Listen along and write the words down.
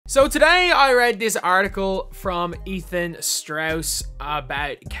So today I read this article from Ethan Strauss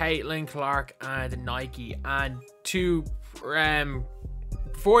about Caitlin and Nike, and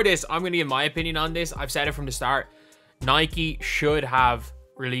before this, I'm going to give my opinion on this. I've said it from the start. Nike should be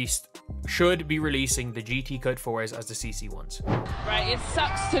releasing the GT Cut 4s as the CC ones. Right, it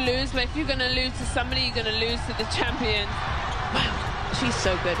sucks to lose, but if you're going to lose to somebody, you're going to lose to the champion. Wow, she's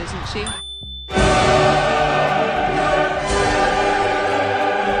so good, isn't she?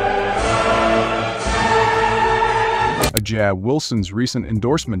 A'ja Wilson's recent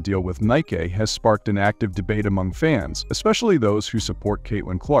endorsement deal with Nike has sparked an active debate among fans, especially those who support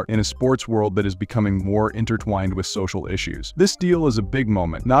Caitlin Clark, in a sports world that is becoming more intertwined with social issues. This deal is a big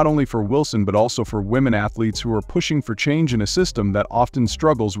moment, not only for Wilson but also for women athletes who are pushing for change in a system that often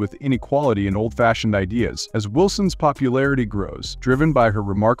struggles with inequality and old-fashioned ideas. As Wilson's popularity grows, driven by her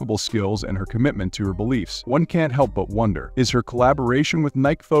remarkable skills and her commitment to her beliefs, one can't help but wonder, is her collaboration with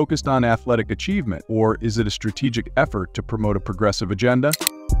Nike focused on athletic achievement, or is it a strategic effort to promote a progressive agenda?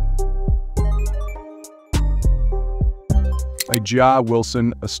 A'ja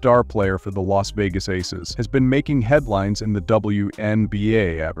Wilson, a star player for the Las Vegas Aces, has been making headlines in the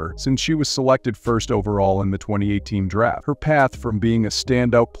WNBA ever since she was selected first overall in the 2018 draft. Her path from being a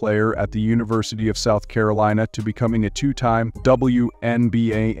standout player at the University of South Carolina to becoming a two-time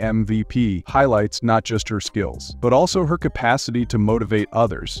WNBA MVP highlights not just her skills, but also her capacity to motivate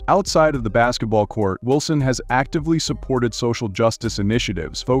others. Outside of the basketball court, Wilson has actively supported social justice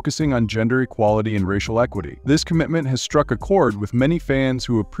initiatives focusing on gender equality and racial equity. This commitment has struck a chord with many fans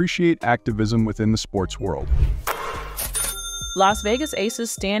who appreciate activism within the sports world. Las Vegas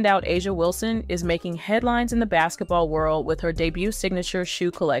Aces standout A'ja Wilson is making headlines in the basketball world with her debut signature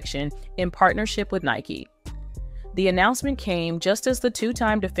shoe collection in partnership with Nike. The announcement came just as the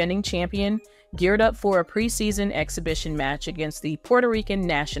two-time defending champion geared up for a preseason exhibition match against the Puerto Rican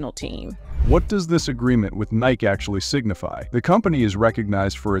national team. What does this agreement with Nike actually signify? The company is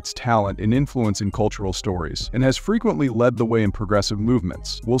recognized for its talent and influence in cultural stories, and has frequently led the way in progressive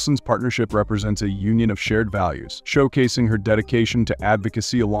movements. Wilson's partnership represents a union of shared values, showcasing her dedication to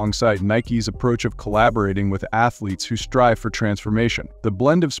advocacy alongside Nike's approach of collaborating with athletes who strive for transformation. The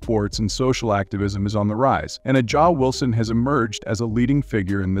blend of sports and social activism is on the rise, and A'ja Wilson has emerged as a leading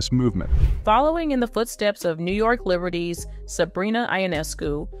figure in this movement. Following in the footsteps of New York Liberty's Sabrina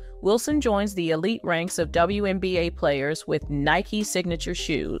Ionescu, Wilson joins the elite ranks of WNBA players with Nike signature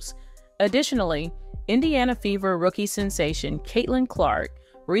shoes. Additionally, Indiana Fever rookie sensation Caitlin Clark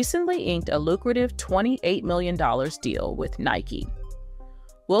recently inked a lucrative $28 million deal with Nike.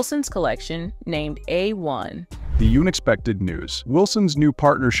 Wilson's collection, named A1. The unexpected news. Wilson's new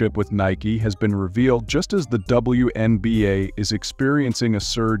partnership with Nike has been revealed just as the WNBA is experiencing a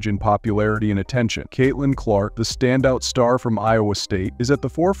surge in popularity and attention. Caitlin Clark, the standout star from Iowa State, is at the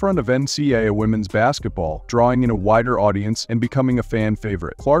forefront of NCAA women's basketball, drawing in a wider audience and becoming a fan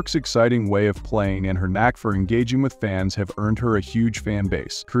favorite. Clark's exciting way of playing and her knack for engaging with fans have earned her a huge fan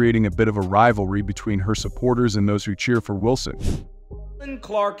base, creating a bit of a rivalry between her supporters and those who cheer for Wilson. Caitlin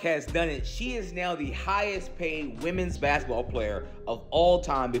Clark has done it. She is now the highest paid women's basketball player of all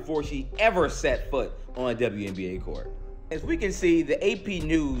time before she ever set foot on a WNBA court. As we can see, the AP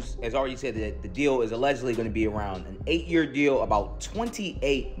News has already said that the deal is allegedly going to be around an 8-year deal, about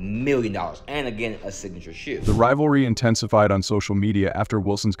 $28 million, and again, a signature shoe. The rivalry intensified on social media after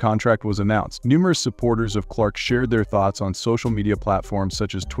Wilson's contract was announced. Numerous supporters of Clark shared their thoughts on social media platforms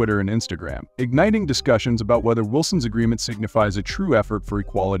such as Twitter and Instagram, igniting discussions about whether Wilson's agreement signifies a true effort for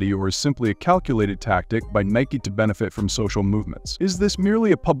equality or is simply a calculated tactic by Nike to benefit from social movements. Is this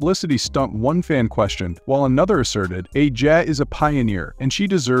merely a publicity stunt, one fan questioned, while another asserted, A'ja is a pioneer, and she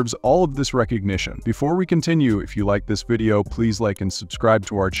deserves all of this recognition. Before we continue, if you like this video, please like and subscribe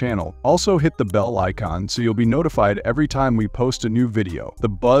to our channel. Also hit the bell icon so you'll be notified every time we post a new video. The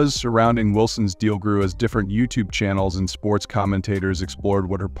buzz surrounding Wilson's deal grew as different YouTube channels and sports commentators explored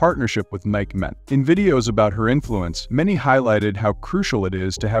what her partnership with Nike meant. In videos about her influence, many highlighted how crucial it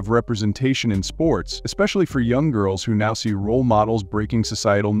is to have representation in sports, especially for young girls who now see role models breaking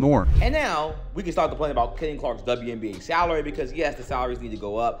societal norms. And now, we can start complaining about Caitlin Clark's WNBA salary because, yes, the salaries need to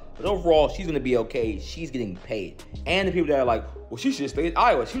go up, but overall, she's going to be okay. She's getting paid. And the people that are like, well, she should stay at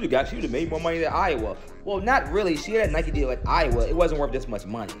Iowa. She would have made more money at Iowa. Well, not really. She had a Nike deal at Iowa. It wasn't worth this much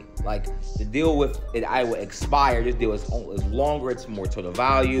money. Like, the deal at Iowa expired. This deal is longer. It's more total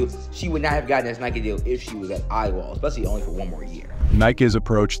value. She would not have gotten this Nike deal if she was at Iowa, especially only for one more year. Nike's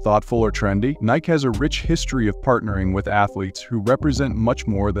approach thoughtful or trendy? Nike has a rich history of partnering with athletes who represent much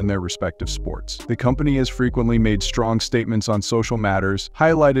more than their respective sports. The company has frequently made strong statements on social matters,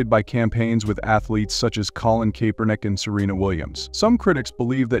 highlighted by campaigns with athletes such as Colin Kaepernick and Serena Williams. supporters. Some critics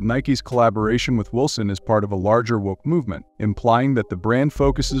believe that Nike's collaboration with Wilson is part of a larger woke movement, implying that the brand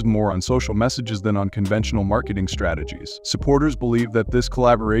focuses more on social messages than on conventional marketing strategies. Supporters believe that this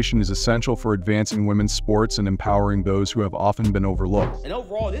collaboration is essential for advancing women's sports and empowering those who have often been overlooked. And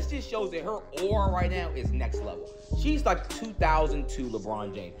overall, this just shows that her aura right now is next level. She's like 2002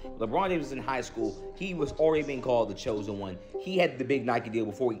 LeBron James. LeBron James was in high school. He was already being called the chosen one. He had the big Nike deal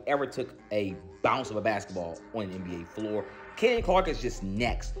before he ever took a bounce of a basketball on an NBA floor. Caitlin Clark is just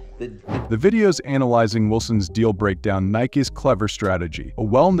next. The videos analyzing Wilson's deal break down Nike's clever strategy. A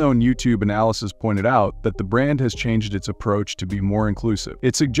well-known YouTube analysis pointed out that the brand has changed its approach to be more inclusive.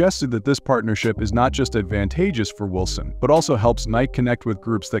 It suggested that this partnership is not just advantageous for Wilson, but also helps Nike connect with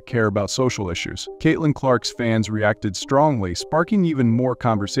groups that care about social issues. Caitlin Clark's fans reacted strongly, sparking even more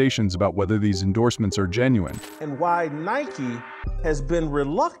conversations about whether these endorsements are genuine. And why Nike has been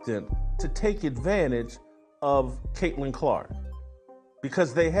reluctant to take advantage of Caitlin Clark,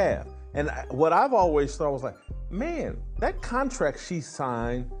 because they have. And what I've always thought was like, man, that contract she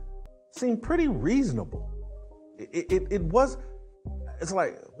signed seemed pretty reasonable. It's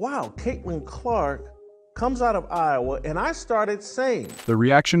like, wow, Caitlin Clark comes out of Iowa, and I started saying. The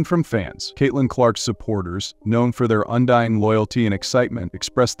reaction from fans. Caitlin Clark's supporters, known for their undying loyalty and excitement,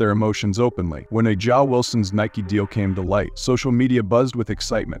 expressed their emotions openly. When Ja Wilson's Nike deal came to light, social media buzzed with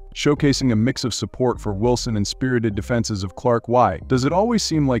excitement, showcasing a mix of support for Wilson and spirited defenses of Clark. Why does it always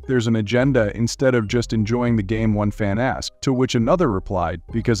seem like there's an agenda instead of just enjoying the game? One fan asked, to which another replied,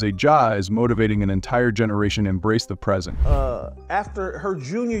 because Ja is motivating an entire generation to embrace the present. After her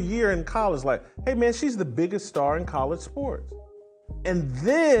junior year in college, like, hey man, she's the biggest star in college sports. And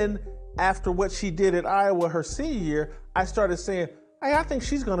then after what she did at Iowa her senior year, I started saying, hey, I think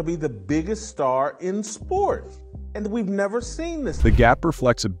she's going to be the biggest star in sports. And we've never seen this. The gap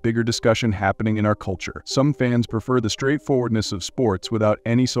reflects a bigger discussion happening in our culture. Some fans prefer the straightforwardness of sports without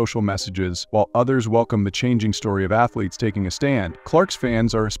any social messages, while others welcome the changing story of athletes taking a stand. Clark's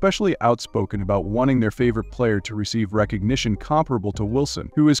fans are especially outspoken about wanting their favorite player to receive recognition comparable to Wilson,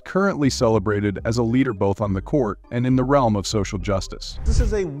 who is currently celebrated as a leader both on the court and in the realm of social justice. This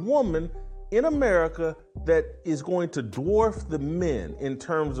is a woman in America that is going to dwarf the men in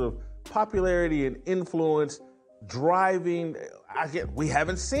terms of popularity and influence, driving. We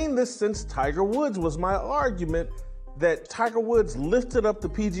haven't seen this since Tiger Woods. Was my argument that Tiger Woods lifted up the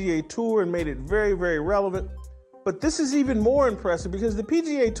PGA Tour and made it very, very relevant. But this is even more impressive because the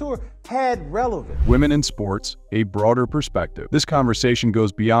PGA Tour had relevance. Women in sports, a broader perspective. This conversation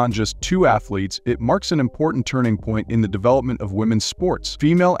goes beyond just two athletes. It marks an important turning point in the development of women's sports.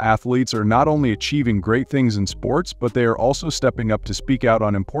 Female athletes are not only achieving great things in sports, but they are also stepping up to speak out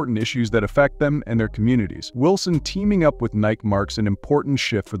on important issues that affect them and their communities. Wilson teaming up with Nike marks an important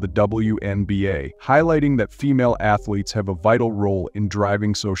shift for the WNBA, highlighting that female athletes have a vital role in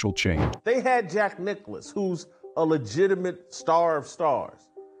driving social change. They had Jack Nicklaus, who's a legitimate star of stars.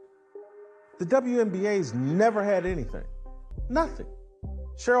 The WNBA's never had anything. Nothing.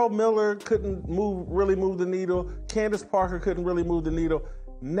 Cheryl Miller couldn't really move the needle. Candace Parker couldn't really move the needle.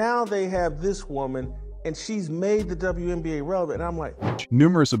 Now they have this woman, and she's made the WNBA relevant. And I'm like,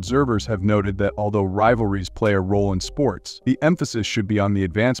 numerous observers have noted that although rivalries play a role in sports, the emphasis should be on the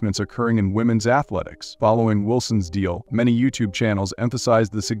advancements occurring in women's athletics. Following Wilson's deal, many YouTube channels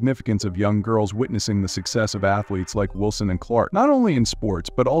emphasized the significance of young girls witnessing the success of athletes like Wilson and Clark, not only in sports,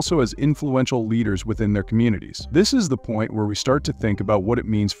 but also as influential leaders within their communities. This is the point where we start to think about what it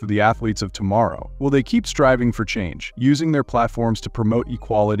means for the athletes of tomorrow. Will they keep striving for change, using their platforms to promote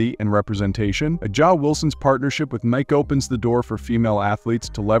equality and representation? Wilson's partnership with Nike opens the door for female athletes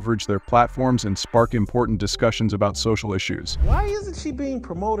to leverage their platforms and spark important discussions about social issues. Why isn't she being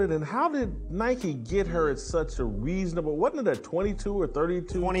promoted, and how did Nike get her at such a reasonable, wasn't it a 22 or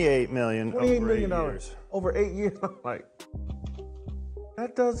 32? $28 million over 8 years. Over 8 years. I'm like,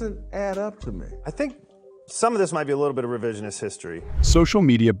 that doesn't add up to me. I think some of this might be a little bit of revisionist history. Social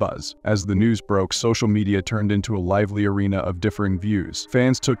media buzz. As the news broke, social media turned into a lively arena of differing views.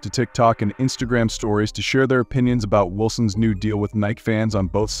 Fans took to TikTok and Instagram stories to share their opinions about Wilson's new deal with Nike. Fans on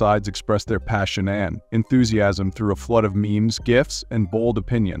both sides expressed their passion and enthusiasm through a flood of memes, GIFs, and bold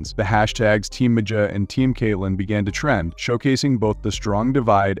opinions. The hashtags Team Maja and Team Caitlin began to trend, showcasing both the strong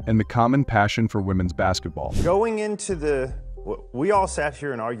divide and the common passion for women's basketball. Going into we all sat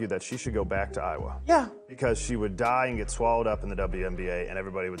here and argued that she should go back to Iowa. Yeah. Because she would die and get swallowed up in the WNBA and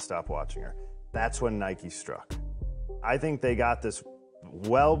everybody would stop watching her. That's when Nike struck. I think they got this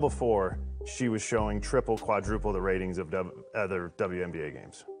well before she was showing triple, quadruple the ratings of other WNBA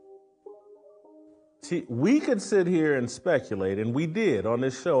games. we could sit here and speculate, and we did on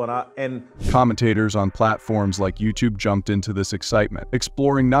this show, and Commentators on platforms like YouTube jumped into this excitement,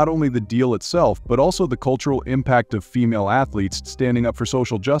 exploring not only the deal itself, but also the cultural impact of female athletes standing up for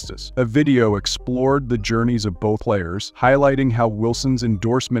social justice. A video explored the journeys of both players, highlighting how Wilson's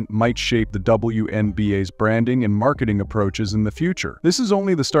endorsement might shape the WNBA's branding and marketing approaches in the future. This is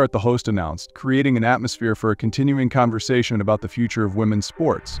only the start, the host announced, creating an atmosphere for a continuing conversation about the future of women's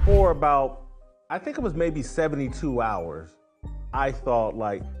sports. for about, I think it was maybe 72 hours, I thought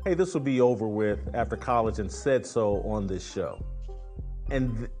like, hey, this will be over with after college, and said so on this show.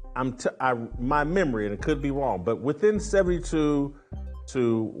 And my memory, and it could be wrong, but within 72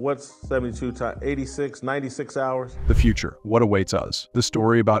 to what's 72 times 86, 96 hours. The future, what awaits us? The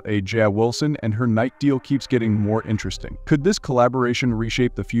story about A'ja Wilson and her Nike deal keeps getting more interesting. Could this collaboration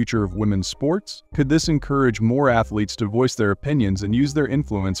reshape the future of women's sports? Could this encourage more athletes to voice their opinions and use their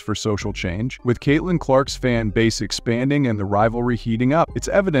influence for social change? With Caitlin Clark's fan base expanding and the rivalry heating up, it's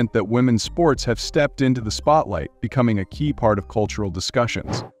evident that women's sports have stepped into the spotlight, becoming a key part of cultural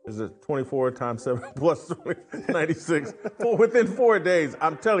discussions. Is it 24 times 7 plus 20, 96? Within 4 days,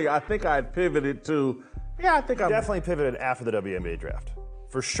 I'm telling you, I think I had pivoted to, I think I'm Definitely pivoted after the WNBA draft.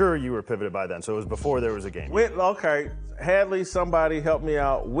 For sure you were pivoted by then, so it was before there was a game. Okay, Hadley, somebody help me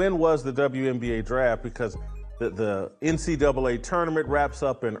out. When was the WNBA draft? Because the NCAA tournament wraps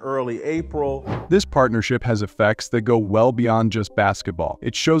up in early April. This partnership has effects that go well beyond just basketball.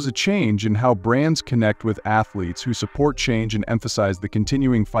 It shows a change in how brands connect with athletes who support change and emphasize the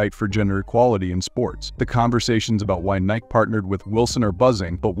continuing fight for gender equality in sports. The conversations about why Nike partnered with Wilson are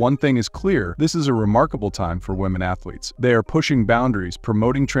buzzing, but one thing is clear: this is a remarkable time for women athletes. They are pushing boundaries,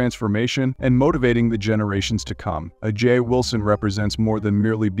 promoting transformation, and motivating the generations to come. A'ja Wilson represents more than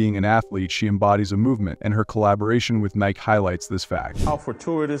merely being an athlete. She embodies a movement, and her collaboration with Nike highlights this fact. How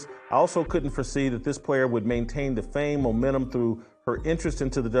fortuitous. I also couldn't foresee that this player would maintain the fame momentum through her interest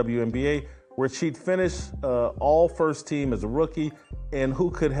into the WNBA, where she'd finish all first team as a rookie, and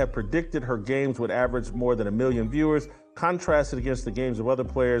who could have predicted her games would average more than 1 million viewers, contrasted against the games of other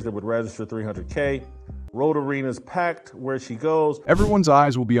players that would register 300K. Road arenas packed where she goes. Everyone's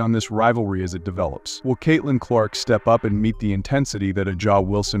eyes will be on this rivalry as it develops. Will Caitlin Clark step up and meet the intensity that A'ja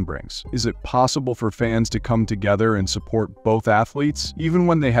Wilson brings? Is it possible for fans to come together and support both athletes, even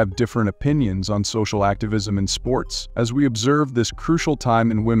when they have different opinions on social activism in sports? As we observe this crucial time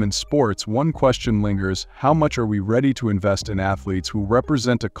in women's sports, one question lingers: how much are we ready to invest in athletes who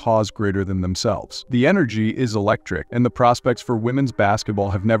represent a cause greater than themselves? The energy is electric, and the prospects for women's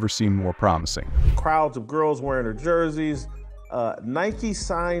basketball have never seemed more promising. Crowds of girls wearing her jerseys. Nike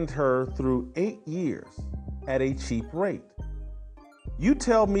signed her through 8 years at a cheap rate. You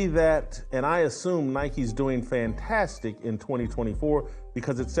tell me that, and I assume Nike's doing fantastic in 2024,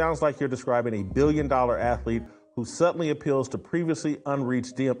 because it sounds like you're describing a billion-dollar athlete who suddenly appeals to previously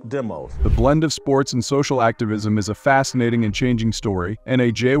unreached demos. The blend of sports and social activism is a fascinating and changing story, and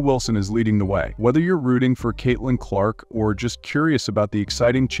A'ja Wilson is leading the way. Whether you're rooting for Caitlin Clark or just curious about the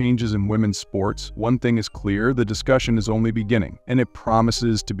exciting changes in women's sports, one thing is clear: the discussion is only beginning, and it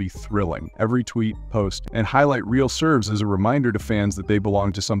promises to be thrilling. Every tweet, post, and highlight reel serves as a reminder to fans that they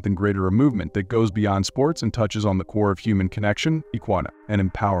belong to something greater, a movement that goes beyond sports and touches on the core of human connection, equality, and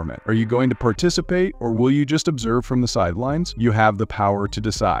empowerment. Are you going to participate, or will you just observe from the sidelines? You have the power to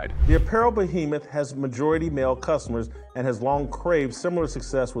decide. The apparel behemoth has majority male customers and has long craved similar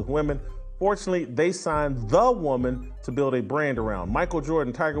success with women. Fortunately, they signed the woman to build a brand around: Michael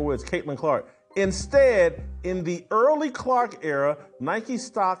Jordan, Tiger Woods, Caitlin Clark. Instead, in the early Clark era, Nike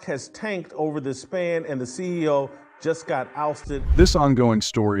stock has tanked over this span, and the CEO just got ousted. This ongoing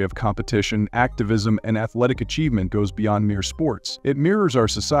story of competition, activism, and athletic achievement goes beyond mere sports. It mirrors our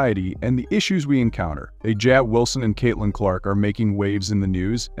society and the issues we encounter. A'ja Wilson and Caitlin Clark are making waves in the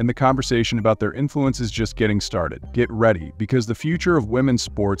news, and the conversation about their influence is just getting started. Get ready, because the future of women's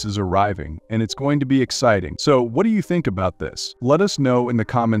sports is arriving, and it's going to be exciting. So, what do you think about this? Let us know in the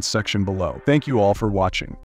comments section below. Thank you all for watching.